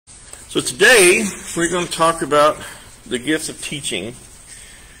So today we're going to talk about the gifts of teaching.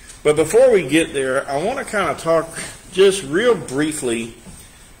 But before we get there, I want to kind of talk just real briefly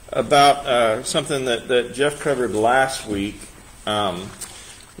about something that Jeff covered last week.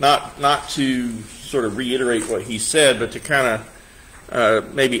 Not to sort of reiterate what he said, but to kind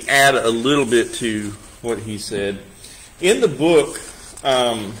of maybe add a little bit to what he said. In the book,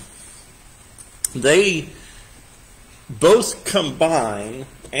 they both combine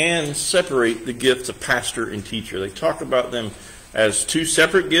and separate the gifts of pastor and teacher. They talk about them as two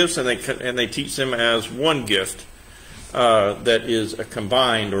separate gifts, and they teach them as one gift that is a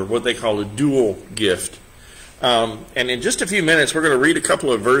combined, or what they call a dual gift. And in just a few minutes, we're going to read a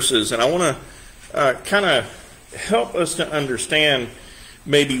couple of verses, and I want to kind of help us to understand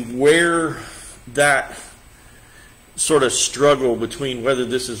maybe where that sort of struggle between whether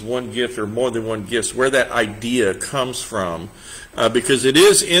this is one gift or more than one gift, where that idea comes from. Because it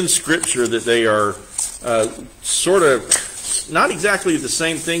is in Scripture that they are sort of not exactly the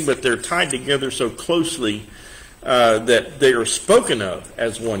same thing, but they're tied together so closely that they are spoken of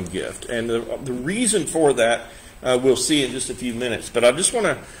as one gift. And the reason for that we'll see in just a few minutes. But I just want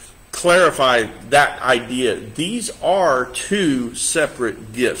to clarify that idea. These are two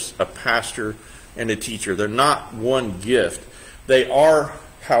separate gifts, a pastor and a teacher. They're not one gift. They are,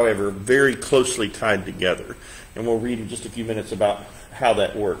 however, very closely tied together. And we'll read in just a few minutes about how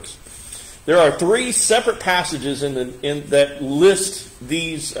that works. There are three separate passages that list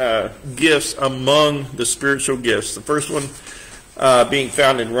these gifts among the spiritual gifts. The first one being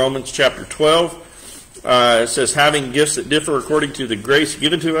found in Romans chapter 12. It says, having gifts that differ according to the grace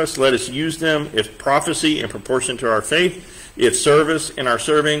given to us, let us use them. If prophecy, in proportion to our faith. If service, in our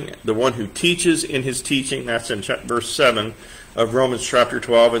serving. The one who teaches, in his teaching. That's in verse 7 of Romans chapter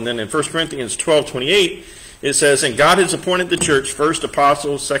 12. And then in 1 Corinthians 12:28, it says, and God has appointed the church, first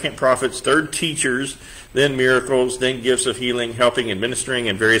apostles, second prophets, third teachers, then miracles, then gifts of healing, helping, and ministering,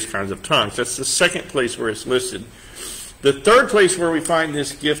 and various kinds of tongues. That's the second place where it's listed. The third place where we find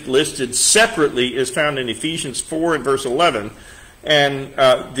this gift listed separately is found in Ephesians 4 and verse 11. And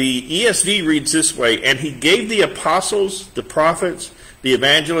the ESV reads this way, and he gave the apostles, the prophets, the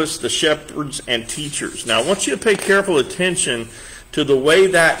evangelists, the shepherds, and teachers. Now I want you to pay careful attention to the way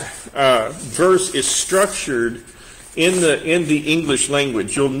that verse is structured in the English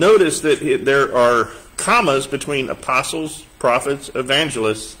language. You'll notice that there are commas between apostles, prophets,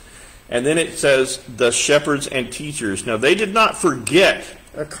 evangelists, and then it says the shepherds and teachers. Now, they did not forget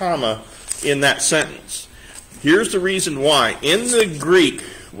a comma in that sentence. Here's the reason why. In the Greek,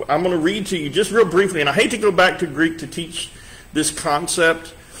 I'm going to read to you just real briefly, and I hate to go back to Greek to teach this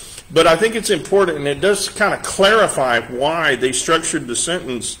concept, but I think it's important, and it does kind of clarify why they structured the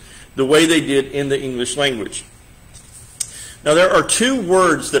sentence the way they did in the English language. Now, there are two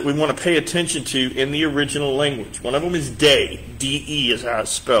words that we want to pay attention to in the original language. One of them is de. D-E is how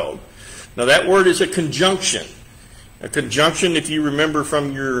it's spelled. Now, that word is a conjunction. A conjunction, if you remember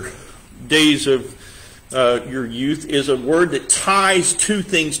from your days of your youth, is a word that ties two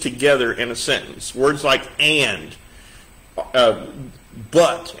things together in a sentence. Words like and,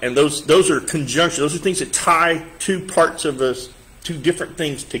 but, and those are conjunctions. Those are things that tie two parts of two different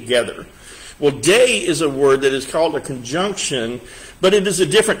things together. Well, de is a word that is called a conjunction, but it is a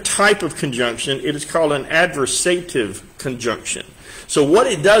different type of conjunction. It is called an adversative conjunction. So what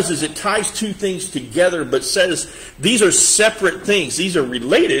it does is it ties two things together, but says these are separate things. These are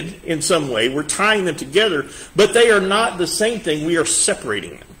related in some way. We're tying them together, but they are not the same thing. We are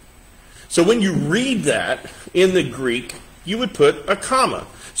separating them. So when you read that in the Greek, you would put a comma.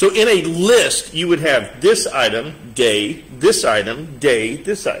 So in a list, you would have this item, de, this item, de,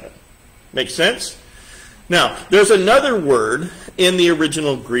 this item. Make sense? Now, there's another word in the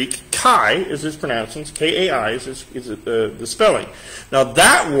original Greek, kai is its pronouncement, K-A-I is the spelling. Now,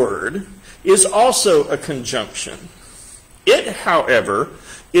 that word is also a conjunction. It, however,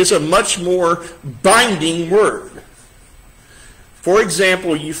 is a much more binding word. For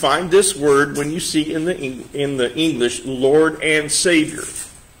example, you find this word when you see in the English, Lord and Savior.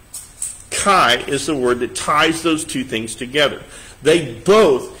 Kai is the word that ties those two things together. They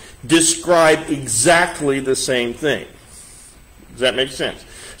both describe exactly the same thing. Does that make sense?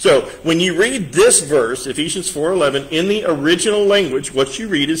 So, when you read this verse, Ephesians 4:11, in the original language, what you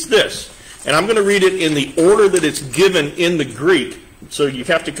read is this. And I'm going to read it in the order that it's given in the Greek. So you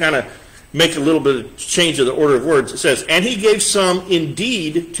have to kind of make a little bit of change of the order of words. It says, and he gave some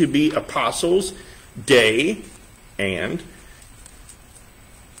indeed to be apostles, de, and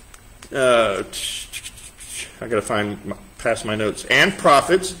I got to find past my notes, and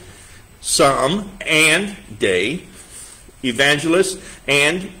prophets, some, and de, evangelists,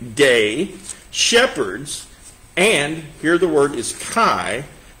 and day, shepherds, and here the word is kai,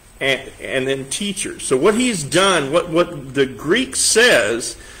 and then teachers. So what he's done, what the Greek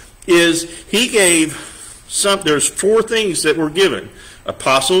says, is he gave there's four things that were given: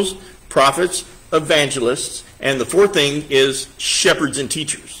 apostles, prophets, evangelists, and the fourth thing is shepherds and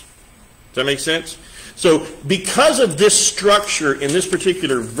teachers. Does that make sense? So because of this structure in this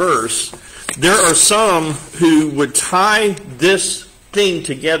particular verse, there are some who would tie this thing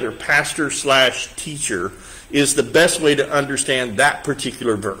together, pastor/teacher, is the best way to understand that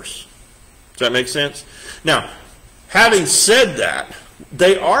particular verse. Does that make sense? Now, having said that,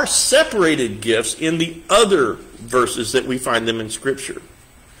 they are separated gifts in the other verses that we find them in Scripture.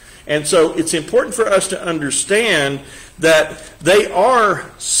 And so it's important for us to understand that they are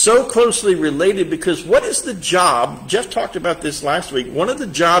so closely related, because what is the job? Jeff talked about this last week. One of the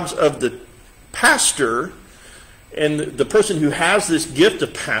jobs of the pastor and the person who has this gift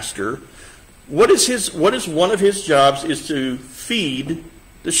of pastor, what is one of his jobs is to feed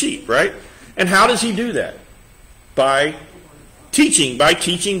the sheep, right? And how does he do that? By teaching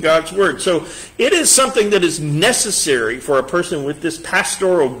God's word. So it is something that is necessary for a person with this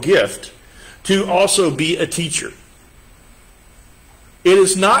pastoral gift to also be a teacher. It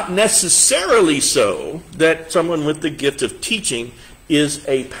is not necessarily so that someone with the gift of teaching is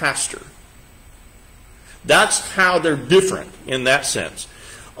a pastor. That's how they're different in that sense.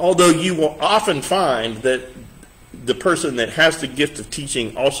 Although you will often find that the person that has the gift of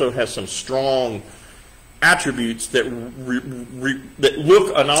teaching also has some strong attributes that that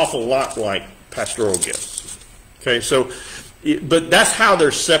look an awful lot like pastoral gifts. Okay, so, but that's how they're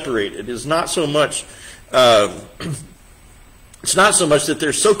separated. It's not so much that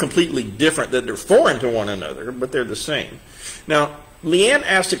they're so completely different that they're foreign to one another, but they're the same. Now, Leanne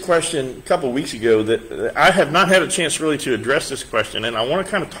asked a question a couple of weeks ago that I have not had a chance really to address this question, and I want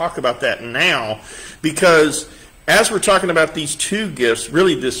to kind of talk about that now, because as we're talking about these two gifts,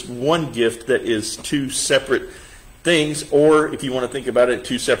 really this one gift that is two separate things, or if you want to think about it,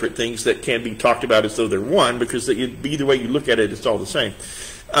 two separate things that can be talked about as though they're one, because either way you look at it, it's all the same.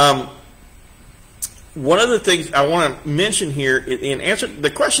 One of the things I want to mention here in answer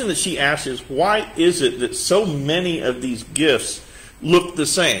the question that she asked is, why is it that so many of these gifts look the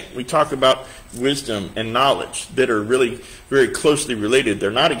same? We talk about wisdom and knowledge that are really very closely related.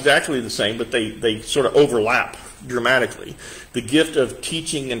 They're not exactly the same, but they sort of overlap dramatically. The gift of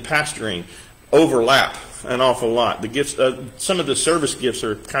teaching and pastoring overlap an awful lot. The gifts, some of the service gifts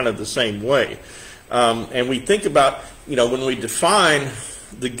are kind of the same way. And we think about, when we define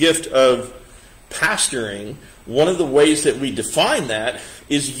the gift of pastoring, one of the ways that we define that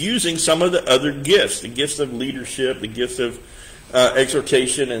is using some of the other gifts, the gifts of leadership, the gifts of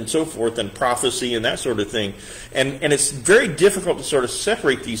exhortation and so forth, and prophecy and that sort of thing. And it's very difficult to sort of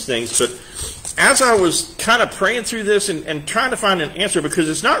separate these things. But as I was kind of praying through this and trying to find an answer, because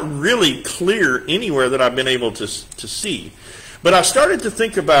it's not really clear anywhere that I've been able to see, but I started to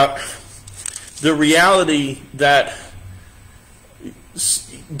think about the reality that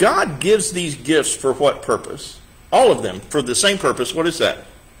God gives these gifts for what purpose? All of them for the same purpose. What is that?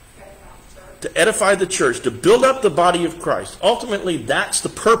 To edify the church, to build up the body of Christ. Ultimately, that's the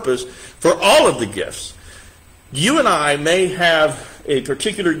purpose for all of the gifts. You and I may have a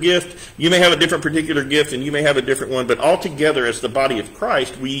particular gift, you may have a different particular gift, and you may have a different one, but altogether as the body of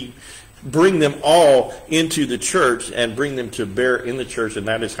Christ, we bring them all into the church and bring them to bear in the church, and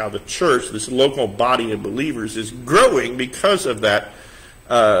that is how the church, this local body of believers, is growing because of that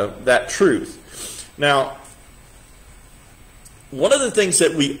truth. Now, one of the things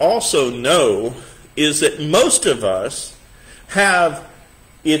that we also know is that most of us have,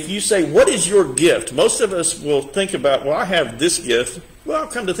 if you say, what is your gift? Most of us will think about, well, I have this gift. Well,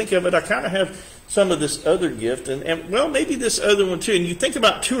 come to think of it, I kind of have some of this other gift, and well, maybe this other one too. And you think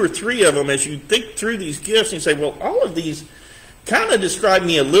about two or three of them as you think through these gifts, and you say, well, all of these kind of describe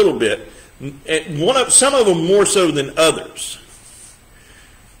me a little bit. Some of them more so than others.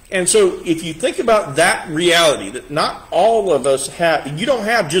 And so if you think about that reality, that not all of us have, you don't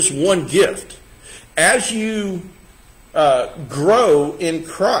have just one gift. As you grow in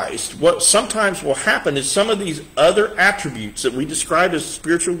Christ, what sometimes will happen is some of these other attributes that we describe as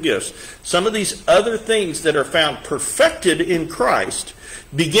spiritual gifts, some of these other things that are found perfected in Christ,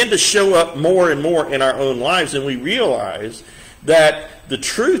 begin to show up more and more in our own lives, and we realize that the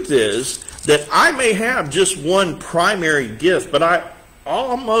truth is that I may have just one primary gift, but I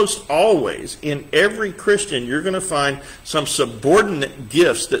almost always, in every Christian, you're going to find some subordinate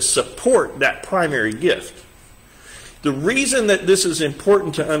gifts that support that primary gift. The reason that this is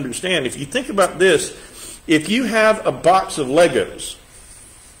important to understand, if you think about this, If you have a box of Legos,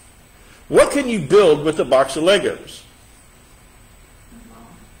 what can you build with a box of Legos?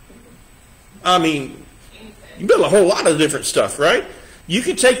 I mean, you build a whole lot of different stuff, right? You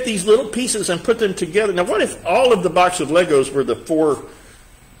could take these little pieces and put them together. Now, what if all of the box of Legos were the 4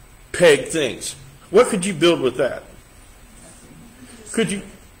 peg things? What could you build with that? Could you?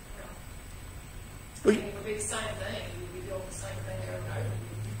 Well,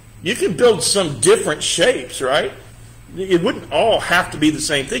 you can build some different shapes, right? It wouldn't all have to be the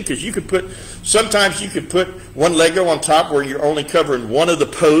same thing, because you could put, sometimes you could put one Lego on top where you're only covering one of the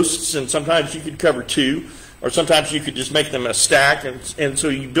posts, and sometimes you could cover 2, or sometimes you could just make them a stack, and so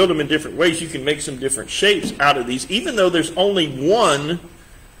you build them in different ways. You can make some different shapes out of these, even though there's only one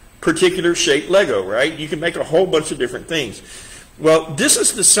particular shaped Lego, right? You can make a whole bunch of different things. Well, this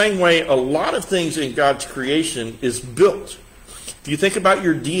is the same way a lot of things in God's creation is built. If you think about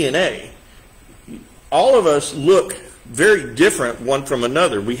your DNA, all of us look very different one from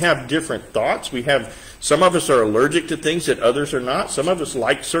another. We have different thoughts. Some of us are allergic to things that others are not. Some of us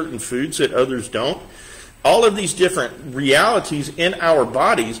like certain foods that others don't. All of these different realities in our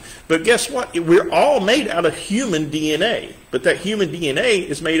bodies. But guess what? We're all made out of human DNA. But that human DNA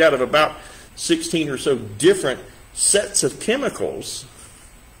is made out of about 16 or so different sets of chemicals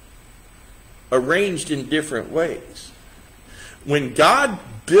arranged in different ways. When God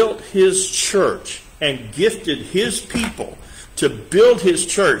built his church and gifted his people to build his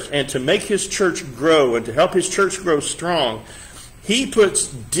church and to make his church grow and to help his church grow strong, he puts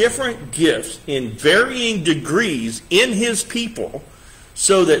different gifts in varying degrees in his people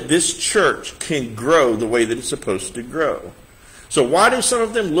so that this church can grow the way that it's supposed to grow. So why do some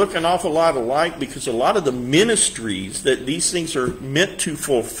of them look an awful lot alike? Because a lot of the ministries that these things are meant to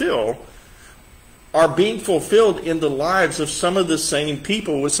fulfill are being fulfilled in the lives of some of the same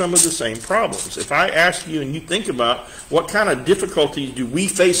people with some of the same problems. If I ask you and you think about what kind of difficulties do we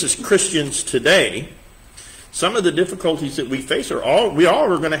face as Christians today, some of the difficulties that we face we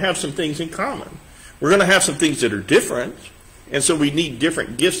all are going to have some things in common. We're going to have some things that are different, and so we need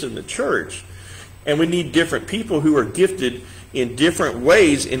different gifts in the church, and we need different people who are gifted in different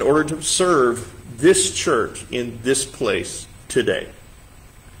ways in order to serve this church in this place today.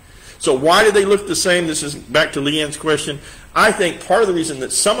 So why do they look the same? This is back to Leanne's question. I think part of the reason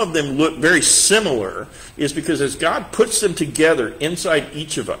that some of them look very similar is because as God puts them together inside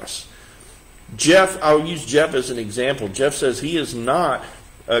each of us, Jeff, I'll use Jeff as an example. Jeff says he is not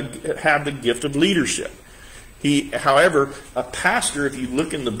have the gift of leadership. However, a pastor, if you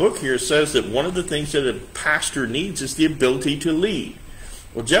look in the book here, says that one of the things that a pastor needs is the ability to lead.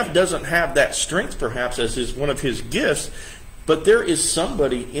 Well, Jeff doesn't have that strength, perhaps, as one of his gifts, but there is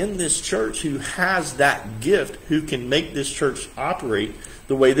somebody in this church who has that gift who can make this church operate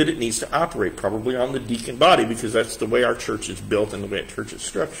the way that it needs to operate, probably on the deacon body, because that's the way our church is built and the way our church is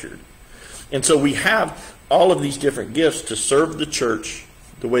structured. And so we have all of these different gifts to serve the church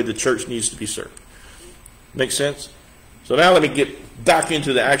the way the church needs to be served. Make sense? So now let me get back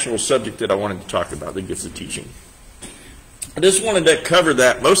into the actual subject that I wanted to talk about, the gifts of teaching. I just wanted to cover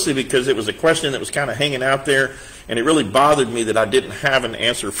that mostly because it was a question that was kind of hanging out there, and it really bothered me that I didn't have an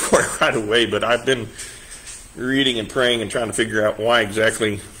answer for it right away, but I've been reading and praying and trying to figure out why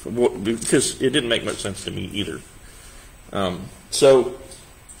exactly, because it didn't make much sense to me either. So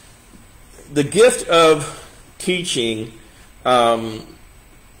the gift of teaching,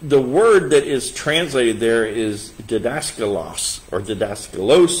 the word that is translated there is didaskalos, or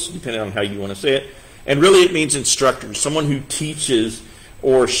didaskalos, depending on how you want to say it. And really it means instructor, someone who teaches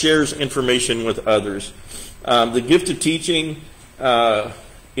or shares information with others. The gift of teaching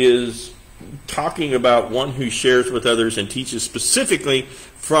is talking about one who shares with others and teaches specifically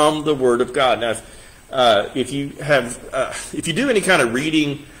from the Word of God. Now, if you do any kind of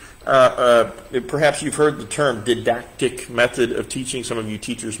reading, perhaps you've heard the term didactic method of teaching. Some of you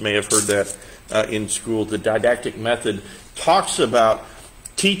teachers may have heard that in school. The didactic method talks about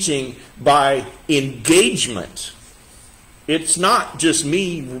teaching by engagement. It's not just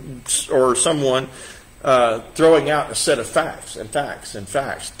me or someone throwing out a set of facts and facts and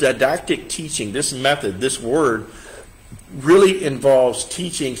facts. Didactic teaching, this method, this word, really involves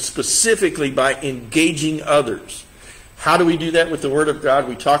teaching specifically by engaging others. How do we do that with the Word of God?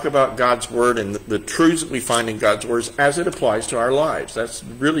 We talk about God's Word and the truths that we find in God's words as it applies to our lives. That's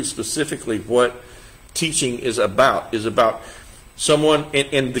really specifically what teaching is about someone,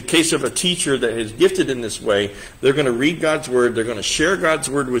 in the case of a teacher that is gifted in this way, they're going to read God's Word, they're going to share God's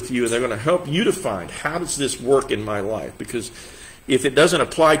Word with you, and they're going to help you to find, how does this work in my life? Because if it doesn't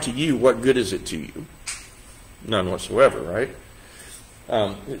apply to you, what good is it to you? None whatsoever, right?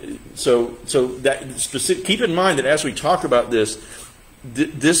 So that specific, keep in mind that as we talk about this,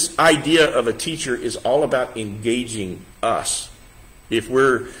 this idea of a teacher is all about engaging us. If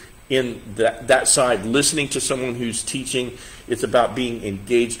we're in that side, listening to someone who's teaching, it's about being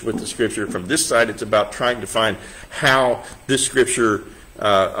engaged with the Scripture. From this side, it's about trying to find how this Scripture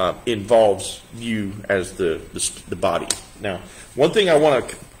involves you as the body. Now, one thing I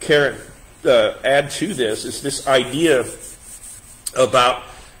want to add to this is this idea about,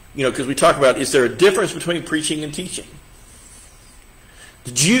 because we talk about, is there a difference between preaching and teaching?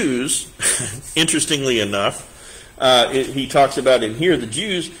 The Jews, interestingly enough, he talks about in here, the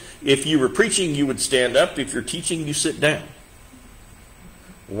Jews, if you were preaching, you would stand up. If you're teaching, you sit down.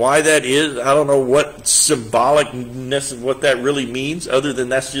 Why that is, I don't know what symbolicness of what that really means, other than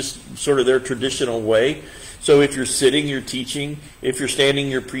that's just sort of their traditional way. So if you're sitting, you're teaching. If you're standing,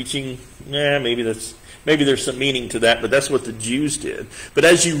 you're preaching. Maybe there's some meaning to that, but that's what the Jews did. But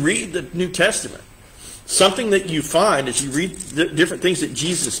as you read the New Testament, something that you find as you read the different things that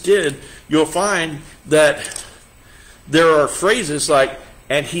Jesus did, you'll find that there are phrases like,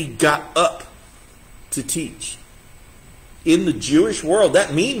 and he got up to teach. In the Jewish world,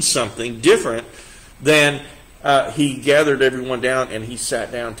 that means something different than he gathered everyone down and he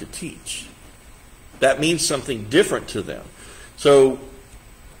sat down to teach. That means something different to them. So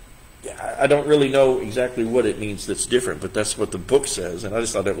I don't really know exactly what it means that's different, but that's what the book says, and I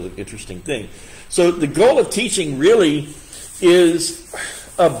just thought that was an interesting thing. So the goal of teaching really is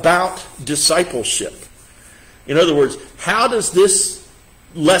about discipleship. In other words, how does this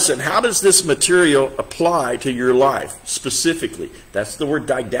lesson, how does this material apply to your life specifically? That's the word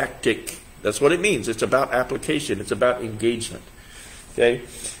didactic. That's what it means. It's about application. It's about engagement. Okay?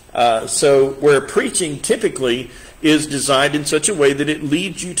 So where preaching typically is designed in such a way that it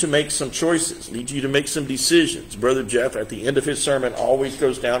leads you to make some choices, leads you to make some decisions. Brother Jeff, at the end of his sermon, always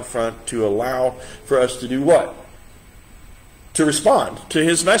goes down front to allow for us to do what? To respond to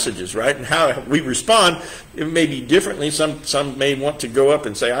his messages, right? And how we respond, it may be differently. Some may want to go up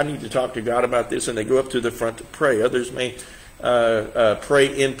and say, I need to talk to God about this, and they go up to the front to pray. Others may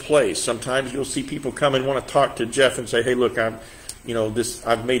pray in place. Sometimes you'll see people come and want to talk to Jeff and say, hey, look,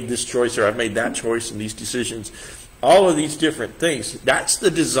 I've made this choice, or I've made that choice, and these decisions. All of these different things. That's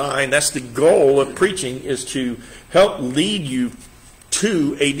the design, that's the goal of preaching, is to help lead you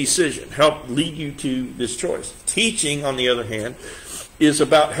to a decision, help lead you to this choice. Teaching, on the other hand, is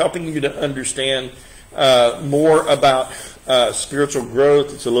about helping you to understand more about spiritual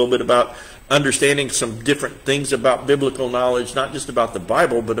growth. It's a little bit about understanding some different things about biblical knowledge, not just about the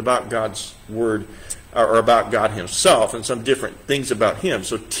Bible, but about God's Word, or about God Himself, and some different things about Him.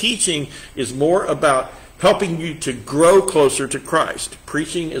 So teaching is more about helping you to grow closer to Christ.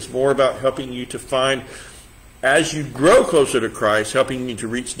 Preaching is more about helping you to find, as you grow closer to Christ, helping you to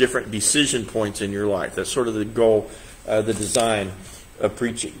reach different decision points in your life. That's sort of the goal, the design of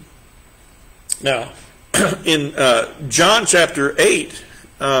preaching. Now, in John chapter 8,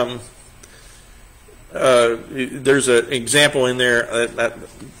 there's an example in there that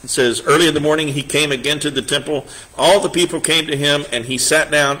says, early in the morning he came again to the temple. All the people came to him, and he sat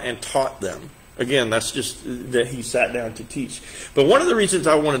down and taught them. Again, that's just that he sat down to teach. But one of the reasons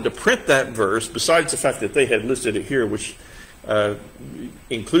I wanted to print that verse, besides the fact that they had listed it here, which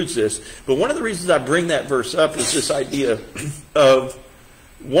includes this, but one of the reasons I bring that verse up is this idea of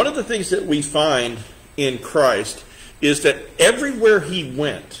one of the things that we find in Christ is that everywhere he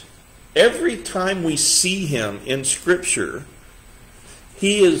went, every time we see him in Scripture,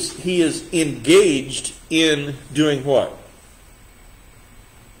 he is engaged in doing what?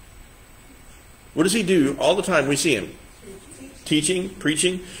 What does he do all the time? We see him teaching,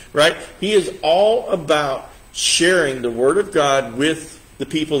 preaching, right? He is all about sharing the Word of God with the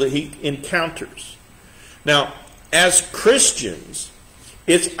people that he encounters. Now, as Christians,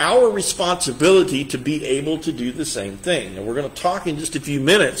 it's our responsibility to be able to do the same thing. And we're going to talk in just a few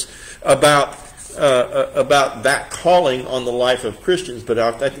minutes about that calling on the life of Christians. But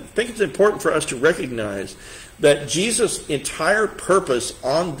I think it's important for us to recognize that Jesus' entire purpose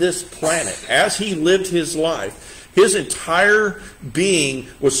on this planet, as he lived his life, his entire being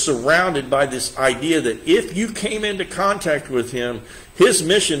was surrounded by this idea that if you came into contact with him, his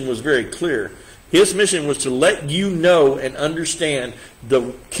mission was very clear. His mission was to let you know and understand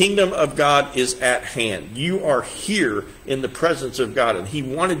the kingdom of God is at hand. You are here in the presence of God. And he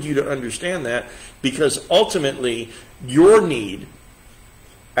wanted you to understand that, because ultimately your need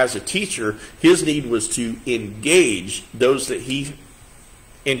as a teacher, his need was to engage those that he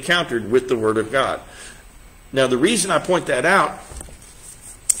encountered with the Word of God. Now, the reason I point that out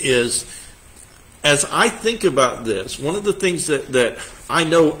is as I think about this, one of the things that I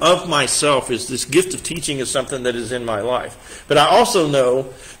know of myself is this gift of teaching is something that is in my life. But I also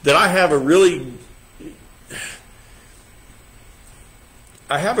know that I have a really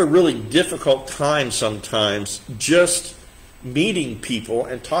difficult time sometimes just meeting people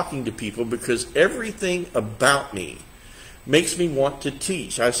and talking to people, because everything about me makes me want to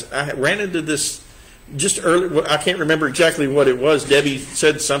teach. I ran into this just early. I can't remember exactly what it was. Debbie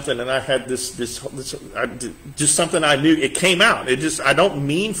said something, and I had this just something I knew. It came out. I don't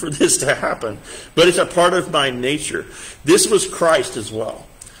mean for this to happen, but it's a part of my nature. This was Christ as well.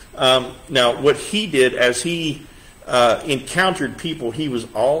 Now, what he did as he encountered people, he was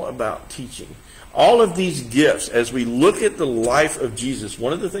all about teaching. All of these gifts, as we look at the life of Jesus,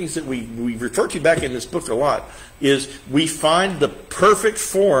 one of the things that we refer to back in this book a lot is we find the perfect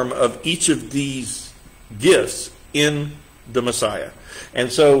form of each of these gifts in the Messiah. And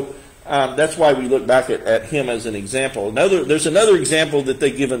so that's why we look back at him as an example. There's another example that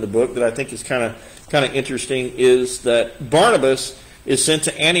they give in the book that I think is kind of interesting, is that Barnabas is sent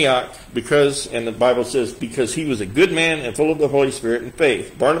to Antioch because, and the Bible says, because he was a good man and full of the Holy Spirit and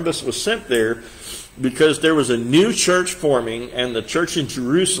faith. Barnabas was sent there because there was a new church forming, and the church in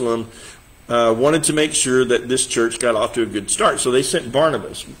Jerusalem wanted to make sure that this church got off to a good start. So they sent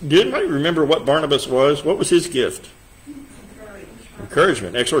Barnabas. Did anybody remember what Barnabas was? What was his gift?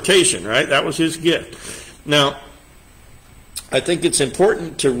 Encouragement, exhortation, right? That was his gift. Now, I think it's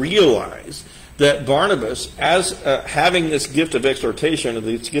important to realize that Barnabas, as having this gift of exhortation, or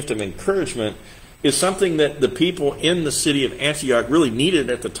this gift of encouragement, is something that the people in the city of Antioch really needed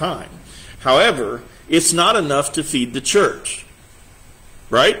at the time. However, it's not enough to feed the church,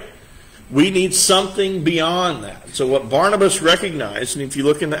 right? We need something beyond that. So what Barnabas recognized, and if you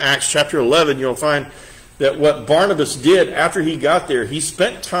look into Acts chapter 11, you'll find that what Barnabas did after he got there, he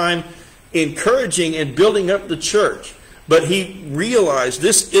spent time encouraging and building up the church. But he realized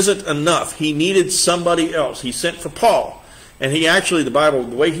this isn't enough. He needed somebody else. He sent for Paul. And he actually, the Bible,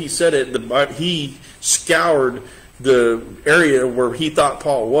 the way he said it, he scoured the area where he thought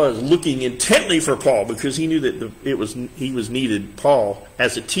Paul was, looking intently for Paul, because he knew that he was needed. Paul,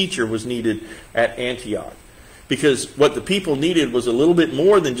 as a teacher, was needed at Antioch. Because what the people needed was a little bit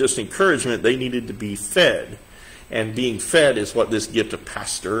more than just encouragement. They needed to be fed. And being fed is what this gift of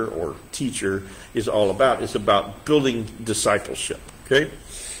pastor or teacher is all about. It's about building discipleship. Okay?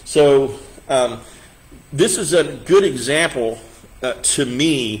 So this is a good example to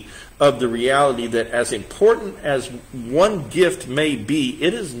me of the reality that as important as one gift may be,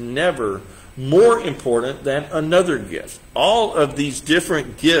 it is never more important than another gift. All of these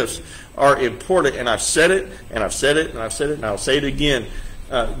different gifts are important, and I've said it, and I've said it, and I've said it, and I'll say it again.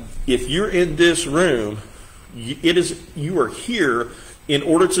 If you're in this room, you are here in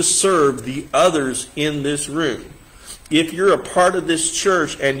order to serve the others in this room. If you're a part of this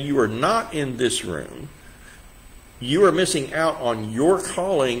church and you are not in this room, you are missing out on your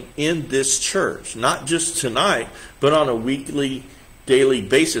calling in this church, not just tonight, but on a weekly, daily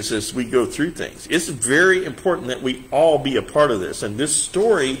basis as we go through things. It's very important that we all be a part of this, and this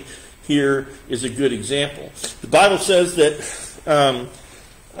story here is a good example. The Bible says that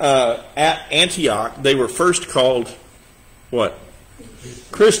at Antioch, they were first called what?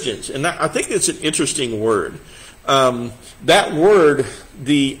 Christians. And I think it's an interesting word. That word,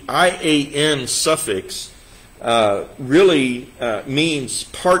 the IAN suffix, really means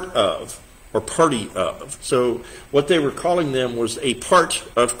part of or party of. So what they were calling them was a part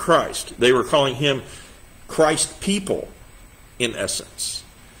of Christ. They were calling him Christ people, in essence.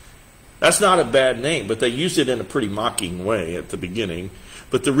 That's not a bad name, but they used it in a pretty mocking way at the beginning.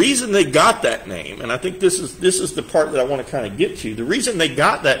 But the reason they got that name, and I think this is the part that I want to kind of get to, the reason they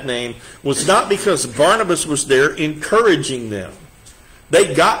got that name was not because Barnabas was there encouraging them.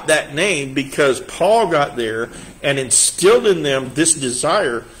 They got that name because Paul got there and instilled in them this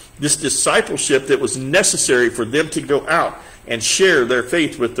desire, this discipleship that was necessary for them to go out and share their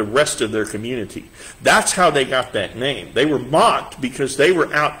faith with the rest of their community. That's how they got that name. They were mocked because they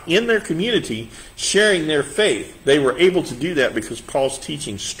were out in their community sharing their faith. They were able to do that because Paul's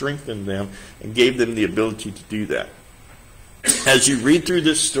teaching strengthened them and gave them the ability to do that. As you read through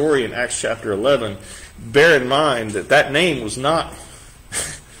this story in Acts chapter 11, bear in mind that that name was not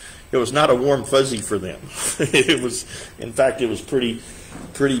it was not a warm fuzzy for them. It was, in fact, it was pretty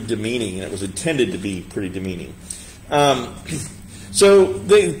demeaning, and it was intended to be pretty demeaning. So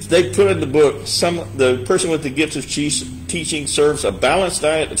they put in the book, the person with the gift of teaching serves a balanced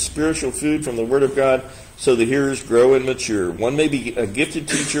diet of spiritual food from the Word of God so the hearers grow and mature. One may be a gifted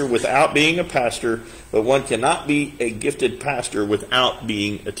teacher without being a pastor, but one cannot be a gifted pastor without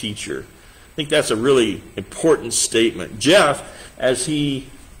being a teacher. I think that's a really important statement. Jeff, as he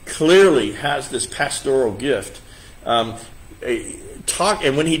clearly has this pastoral gift, and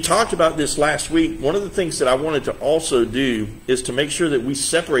when he talked about this last week, one of the things that I wanted to also do is to make sure that we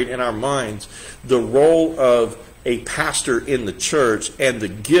separate in our minds the role of a pastor in the church and the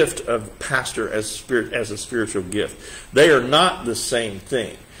gift of pastor as a spiritual gift. They are not the same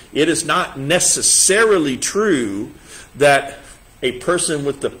thing. It is not necessarily true that a person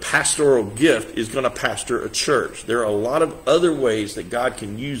with the pastoral gift is going to pastor a church. There are a lot of other ways that God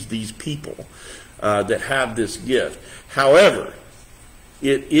can use these people that have this gift. However,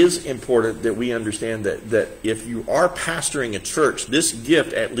 it is important that we understand that if you are pastoring a church, this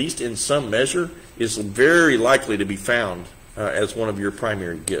gift, at least in some measure, is very likely to be found as one of your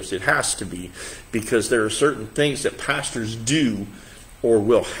primary gifts. It has to be, because there are certain things that pastors do or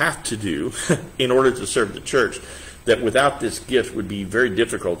will have to do in order to serve the church that without this gift would be very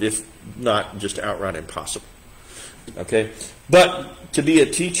difficult, if not just outright impossible. Okay? But to be a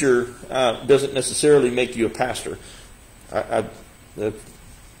teacher doesn't necessarily make you a pastor. I'm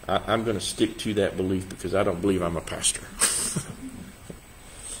going to stick to that belief because I don't believe I'm a pastor.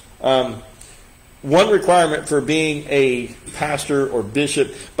 One requirement for being a pastor or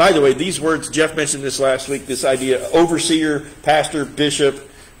bishop, by the way, these words, Jeff mentioned this last week, this idea, overseer, pastor, bishop,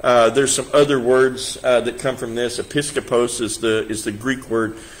 there's some other words that come from this. Episkopos is the Greek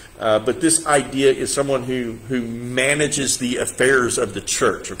word, but this idea is someone who manages the affairs of the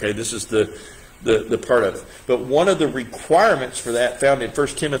church. Okay, this is the part of it. But one of the requirements for that, found in 1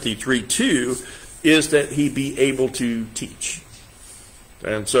 Timothy 3:2, is that he be able to teach.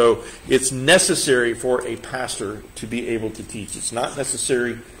 And so it's necessary for a pastor to be able to teach. It's not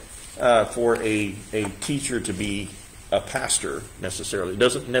necessary for a teacher to be a pastor necessarily. It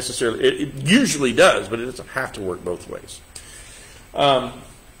doesn't necessarily, it usually does, but it doesn't have to work both ways.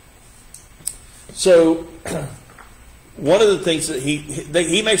 So one of the things that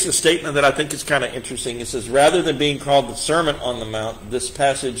he makes a statement that I think is kind of interesting. He says, rather than being called the Sermon on the Mount, this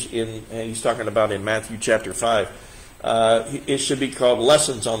passage and he's talking about in Matthew chapter 5, it should be called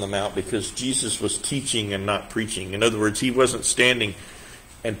Lessons on the Mount, because Jesus was teaching and not preaching. In other words, he wasn't standing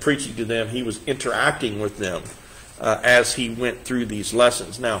and preaching to them. He was interacting with them as he went through these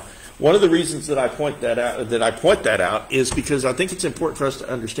lessons. Now, one of the reasons that I point that out is because I think it's important for us to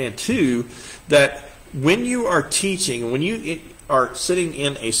understand too that when you are teaching, when you are sitting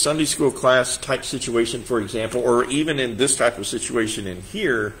in a Sunday school class type situation, for example, or even in this type of situation in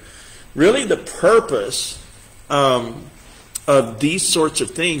here, really the purpose of these sorts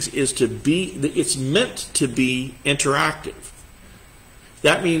of things is it's meant to be interactive.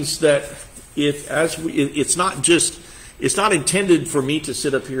 That means that it's not intended for me to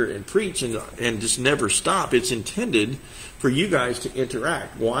sit up here and preach and just never stop. It's intended for you guys to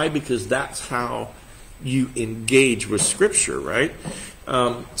interact. Why? Because that's how you engage with Scripture, right?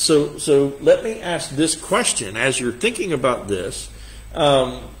 So let me ask this question as you're thinking about this.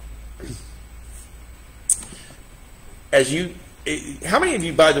 How many of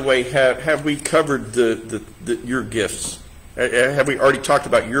you, by the way, have we covered your gifts? Have we already talked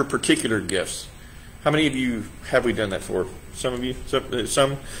about your particular gifts? How many of you have we done that for? Some of you?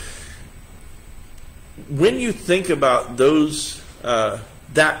 Some? When you think about those,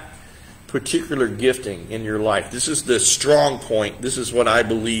 that particular gifting in your life, this is the strong point. This is what I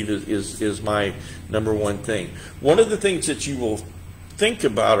believe is my number one thing. One of the things that you will think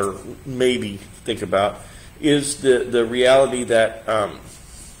about, or maybe think about, is the reality that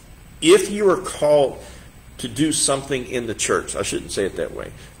if you are called to do something in the church, I shouldn't say it that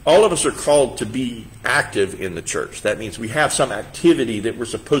way. All of us are called to be active in the church. That means we have some activity that we're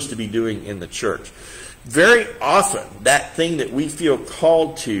supposed to be doing in the church. Very often, that thing that we feel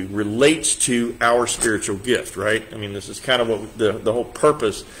called to relates to our spiritual gift, right? I mean, this is kind of what the whole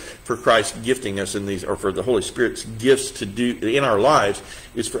purpose for Christ gifting us in these, or for the Holy Spirit's gifts to do in our lives,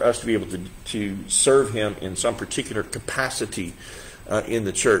 is for us to be able to serve Him in some particular capacity in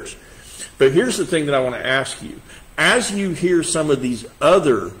the church. But here's the thing that I want to ask you. As you hear some of these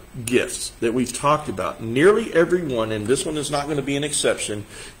other gifts that we've talked about, nearly everyone, and this one is not going to be an exception,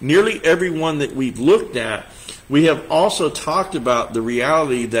 nearly everyone that we've looked at, we have also talked about the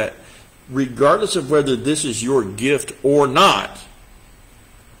reality that regardless of whether this is your gift or not,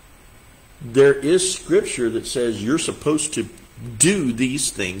 there is Scripture that says you're supposed to do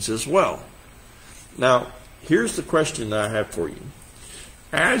these things as well. Now, here's the question that I have for you.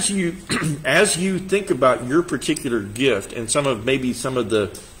 As you think about your particular gift and some of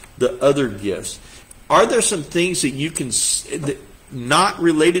the other gifts, are there some things that you can, not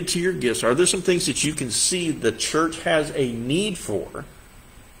related to your gifts, are there some things that you can see the church has a need for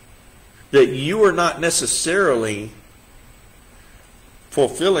that you are not necessarily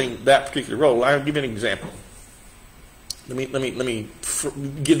fulfilling that particular role. I'll give you an example. Let me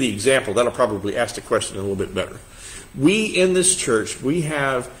give the example. That'll probably ask the question a little bit better. We in this church, we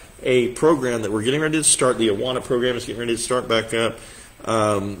have a program that we're getting ready to start. The Awana program is getting ready to start back up.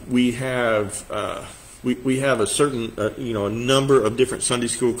 We have a certain a number of different Sunday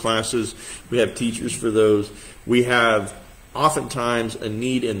school classes. We have teachers for those. We have oftentimes a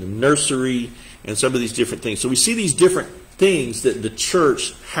need in the nursery and some of these different things. So we see these different things that the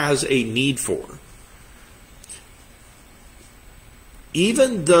church has a need for.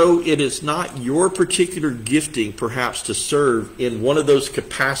 Even though it is not your particular gifting, perhaps, to serve in one of those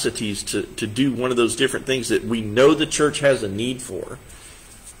capacities to do one of those different things that we know the church has a need for,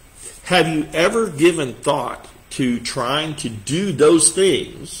 have you ever given thought to trying to do those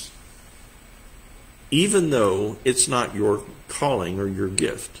things even though it's not your calling or your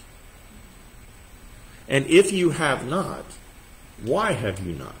gift? And if you have not, why have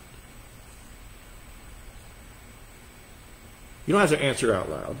you not? You don't have to answer out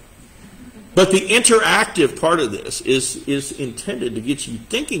loud. But the interactive part of this is intended to get you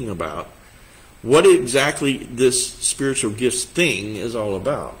thinking about what exactly this spiritual gifts thing is all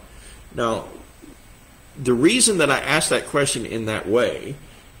about. Now, the reason that I asked that question in that way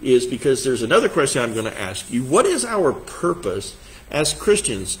is because there's another question I'm going to ask you. What is our purpose as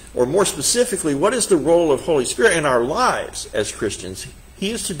Christians? Or more specifically, what is the role of Holy Spirit in our lives as Christians?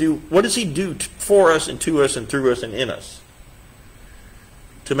 He is to do, what does He do for us and to us and through us and in us?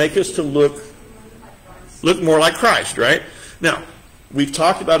 To make us to look more like Christ, right? Now, we've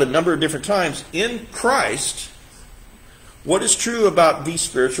talked about a number of different times in Christ. What is true about these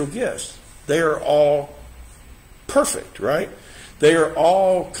spiritual gifts? They are all perfect, right? They are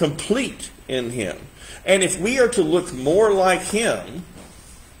all complete in Him. And if we are to look more like Him,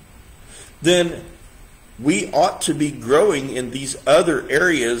 then we ought to be growing in these other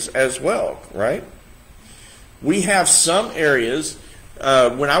areas as well, right? We have some areas.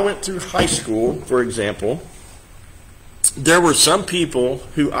 When I went through high school, for example, there were some people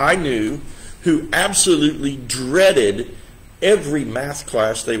who I knew who absolutely dreaded every math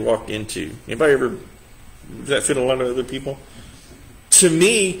class they walked into. Anybody ever, does that fit a lot of other people? To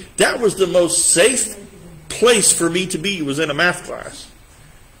me, that was the most safe place for me to be, was in a math class.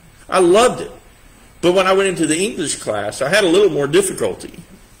 I loved it. But when I went into the English class, I had a little more difficulty.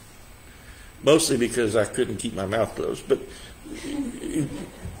 Mostly because I couldn't keep my mouth closed. But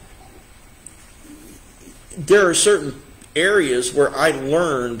there are certain areas where I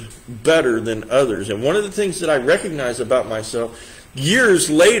learned better than others. And one of the things that I recognize about myself, years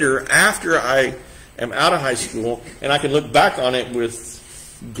later, after I am out of high school, and I can look back on it with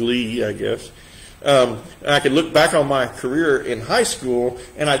glee, I guess, and I can look back on my career in high school,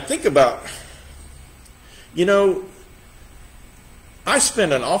 and I think about, I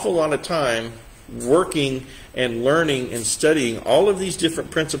spent an awful lot of time working and learning and studying all of these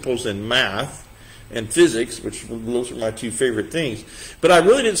different principles in math and physics, which those are my two favorite things. But I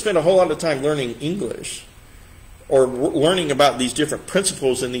really didn't spend a whole lot of time learning English or learning about these different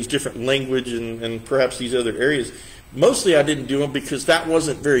principles in these different language and perhaps these other areas. Mostly I didn't do them because that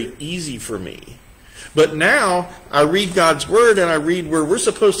wasn't very easy for me. But now I read God's Word and I read where we're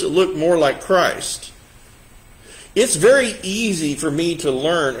supposed to look more like Christ. It's very easy for me to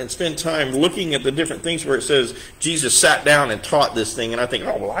learn and spend time looking at the different things where it says Jesus sat down and taught this thing, and I think,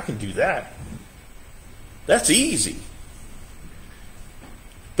 oh, well, I can do that. That's easy.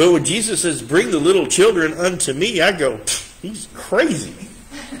 But when Jesus says, bring the little children unto me, I go, he's crazy.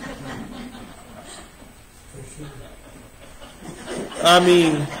 I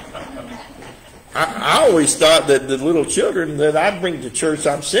mean, I always thought that the little children that I bring to church,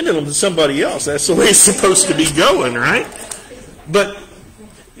 I'm sending them to somebody else. That's the way it's supposed to be going, right? But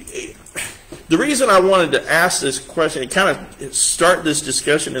the reason I wanted to ask this question and kind of start this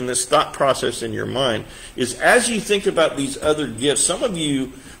discussion and this thought process in your mind is as you think about these other gifts, some of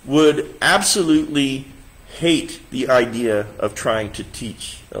you would absolutely hate the idea of trying to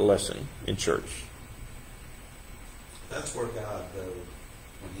teach a lesson in church. That's where God, though,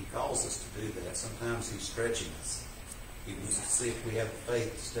 when He calls us to do that, sometimes He's stretching us. He wants to see if we have the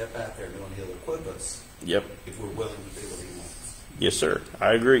faith to step out there knowing He'll equip us. Yep. If we're willing to do what He wants. Yes, sir.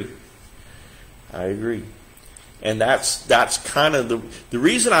 I agree. And that's kind of the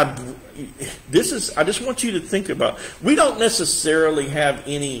reason I just want you to think about, we don't necessarily have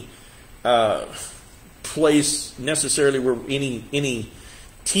any place necessarily where any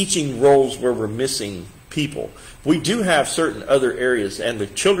teaching roles where we're missing people. We do have certain other areas, and the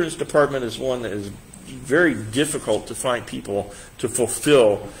children's department is one that is very difficult to find people to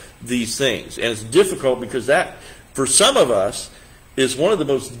fulfill these things. And it's difficult because that, for some of us, is one of the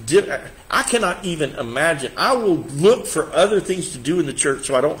most I cannot even imagine. I will look for other things to do in the church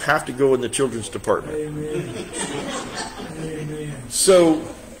so I don't have to go in the children's department. Amen. Amen. So,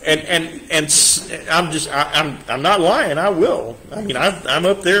 and I'm not lying. I will. I mean, I'm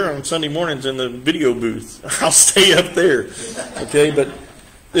up there on Sunday mornings in the video booth. I'll stay up there. Okay, but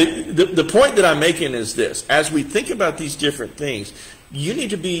the point that I'm making is this: as we think about these different things, you need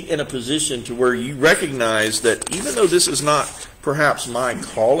to be in a position to where you recognize that even though this is not perhaps my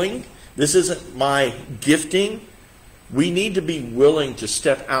calling, this isn't my gifting, we need to be willing to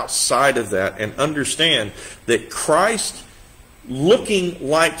step outside of that and understand that Christ, looking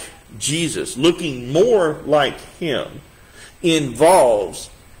like Jesus, looking more like him, involves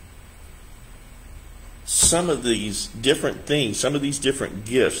some of these different things, some of these different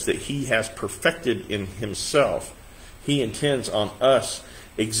gifts that he has perfected in himself. He intends on us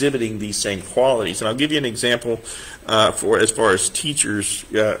exhibiting these same qualities. And I'll give you an example for as far as teachers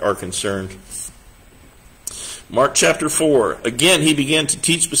are concerned. Mark chapter 4. Again, he began to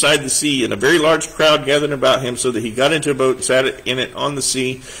teach beside the sea, and a very large crowd gathered about him, so that he got into a boat and sat in it on the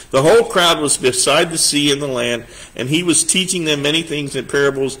sea. The whole crowd was beside the sea and the land, and he was teaching them many things in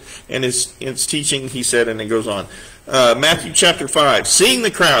parables, and his teaching, he said, and it goes on. Matthew chapter 5. Seeing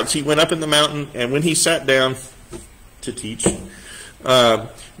the crowds, he went up in the mountain, and when he sat down to teach,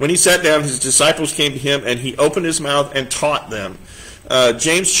 when he sat down, his disciples came to him, and he opened his mouth and taught them.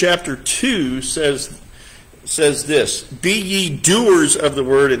 James chapter 2 says this: be ye doers of the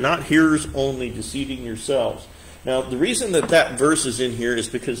word and not hearers only, deceiving yourselves. Now, the reason that verse is in here is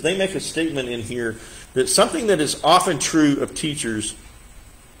because they make a statement in here that something that is often true of teachers,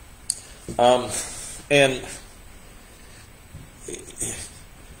 and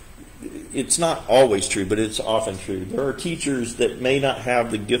it's not always true, but it's often true. There are teachers that may not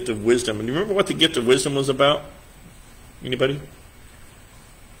have the gift of wisdom. And you remember what the gift of wisdom was about? Anybody?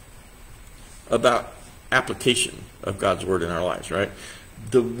 About application of God's word in our lives, right?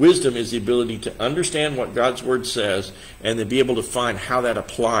 The wisdom is the ability to understand what God's word says and then be able to find how that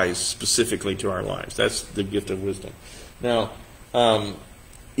applies specifically to our lives. That's the gift of wisdom. Now,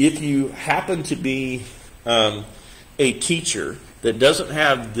 if you happen to be a teacher that doesn't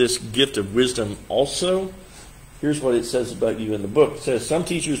have this gift of wisdom also, here's what it says about you in the book. It says, some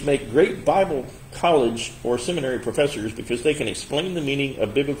teachers make great Bible college or seminary professors because they can explain the meaning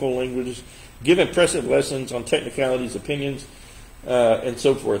of biblical languages, give impressive lessons on technicalities, opinions, and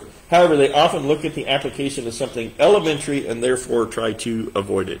so forth. However, they often look at the application as something elementary and therefore try to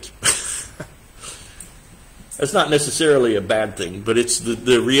avoid it. That's not necessarily a bad thing, but it's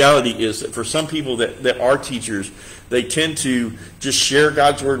the reality is that for some people that are teachers, they tend to just share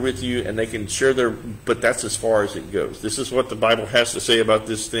God's word with you, and they can share but that's as far as it goes. This is what the Bible has to say about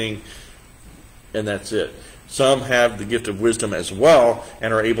this thing, and that's it. Some have the gift of wisdom as well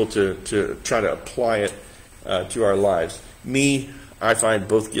and are able to try to apply it to our lives. Me, I find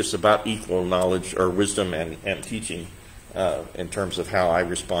both gifts about equal knowledge or wisdom and teaching in terms of how I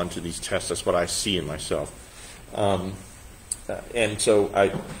respond to these tests. That's what I see in myself. And so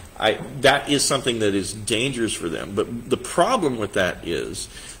that is something that is dangerous for them. But the problem with that is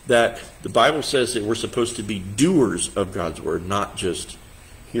that the Bible says that we're supposed to be doers of God's word, not just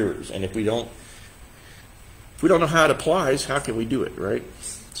hearers. And if we don't know how it applies, how can we do it, right?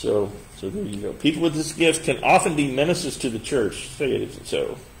 So there you go. People with this gift can often be menaces to the church. Say it isn't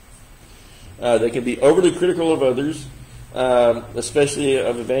so. They can be overly critical of others, especially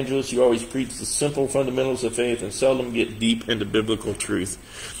of evangelists who always preach the simple fundamentals of faith and seldom get deep into biblical truth.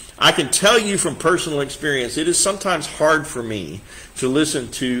 I can tell you from personal experience, it is sometimes hard for me to listen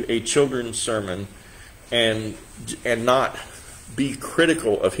to a children's sermon and not be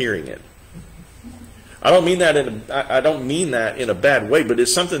critical of hearing it. I don't mean that in a bad way, but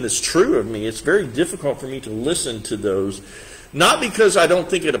it's something that's true of me. It's very difficult for me to listen to those, not because I don't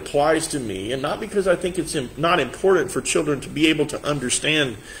think it applies to me, and not because I think it's not important for children to be able to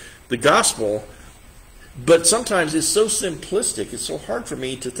understand the gospel, but sometimes it's so simplistic, it's so hard for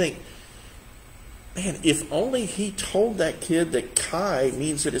me to think, man, if only he told that kid that Kai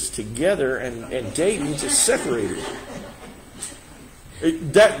means that it's together and day means it's separated.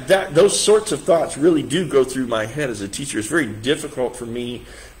 Those sorts of thoughts really do go through my head as a teacher. It's very difficult for me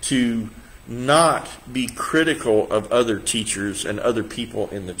to not be critical of other teachers and other people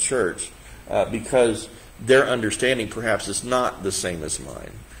in the church because their understanding perhaps is not the same as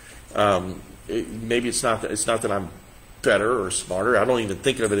mine. Maybe it's not that I'm better or smarter. I don't even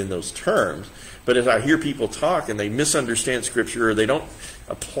think of it in those terms. But as I hear people talk and they misunderstand Scripture or they don't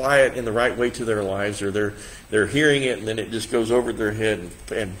apply it in the right way to their lives, or they're hearing it and then it just goes over their head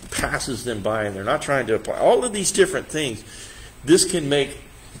and passes them by, and they're not trying to apply all of these different things. This can make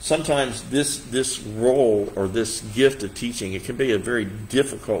sometimes this role or this gift of teaching, it can be a very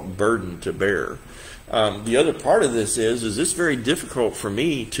difficult burden to bear. The other part of this is it's very difficult for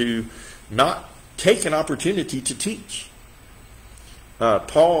me to not take an opportunity to teach.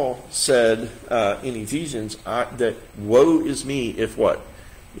 Paul said in Ephesians that woe is me if what?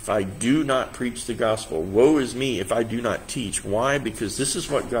 If I do not preach the gospel. Woe is me if I do not teach. Why? Because this is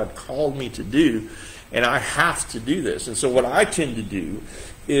what God called me to do, and I have to do this. And so what I tend to do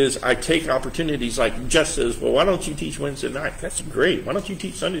is I take opportunities, like Jeff says, well, why don't you teach Wednesday night? That's great. Why don't you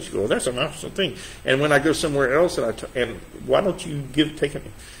teach Sunday school? That's an awesome thing. And when I go somewhere else, and why don't you take it?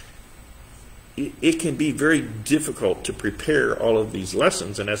 It can be very difficult to prepare all of these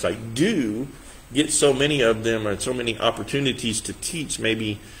lessons. And as I do get so many of them and so many opportunities to teach,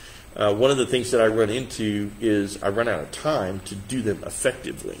 maybe one of the things that I run into is I run out of time to do them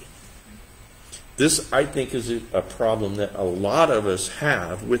effectively. This, I think, is a problem that a lot of us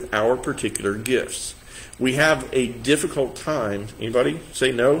have with our particular gifts. We have a difficult time. Anybody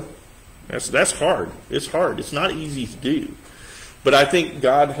say no? That's hard. It's hard. It's not easy to do. But I think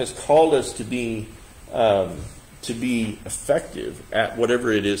God has called us to be effective at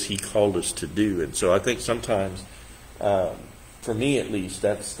whatever it is He called us to do. And so I think sometimes, for me at least,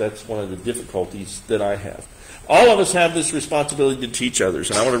 that's one of the difficulties that I have. All of us have this responsibility to teach others.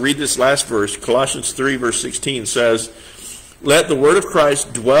 And I want to read this last verse. Colossians 3, verse 16 says, "Let the word of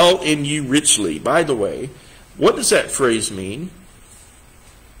Christ dwell in you richly." By the way, what does that phrase mean?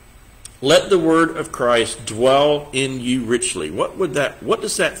 Let the word of Christ dwell in you richly. What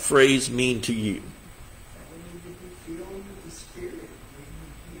does that phrase mean to you? We need to be filled with the Spirit.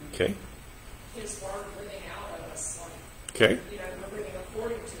 Okay. His word living out of us, Okay. We're living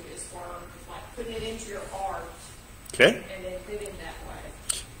according to His word, like putting it into your heart. Okay. And then living that way.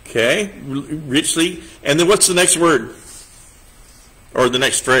 Okay. Richly. And then what's the next word? Or the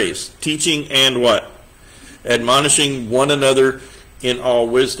next phrase? Teaching and what? Admonishing one another in all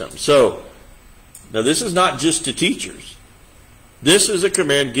wisdom. So, now this is not just to teachers. This is a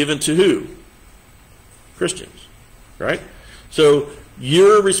command given to who? Christians. Right? So,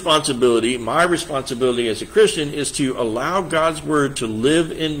 your responsibility, my responsibility as a Christian, is to allow God's word to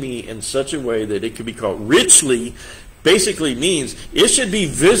live in me in such a way that it could be called richly. Basically means it should be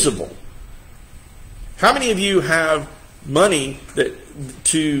visible. How many of you have money that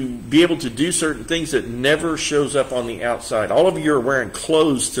to be able to do certain things that never shows up on the outside? All of you are wearing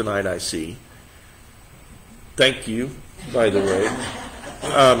clothes tonight, I see. Thank you, by the way.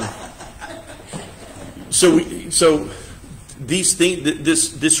 So these things,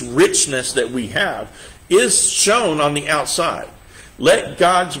 this richness that we have is shown on the outside. Let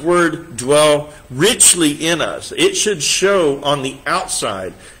God's word dwell richly in us. It should show on the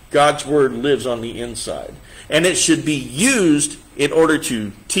outside. God's word lives on the inside. And it should be used in order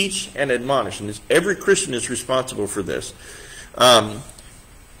to teach and admonish. And every Christian is responsible for this.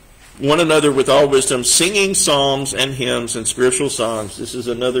 One another with all wisdom, singing psalms and hymns and spiritual songs. This is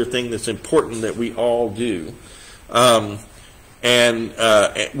another thing that's important that we all do. And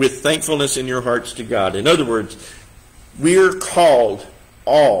with thankfulness in your hearts to God. In other words, we're called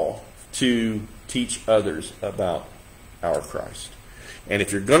all to teach others about our Christ. And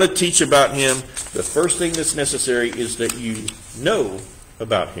if you're going to teach about Him, the first thing that's necessary is that you know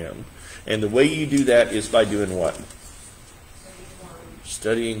about Him. And the way you do that is by doing what?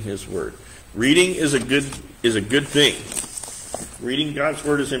 Studying His Word. Reading is a good thing. Reading God's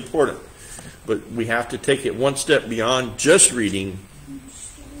Word is important. But we have to take it one step beyond just reading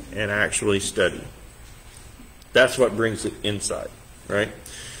and actually study. That's what brings it inside, right?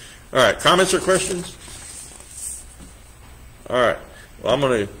 All right, comments or questions? All right. Well, I'm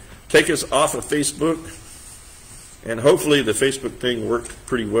going to take us off of Facebook, and hopefully the Facebook thing worked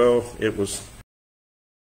pretty well. It was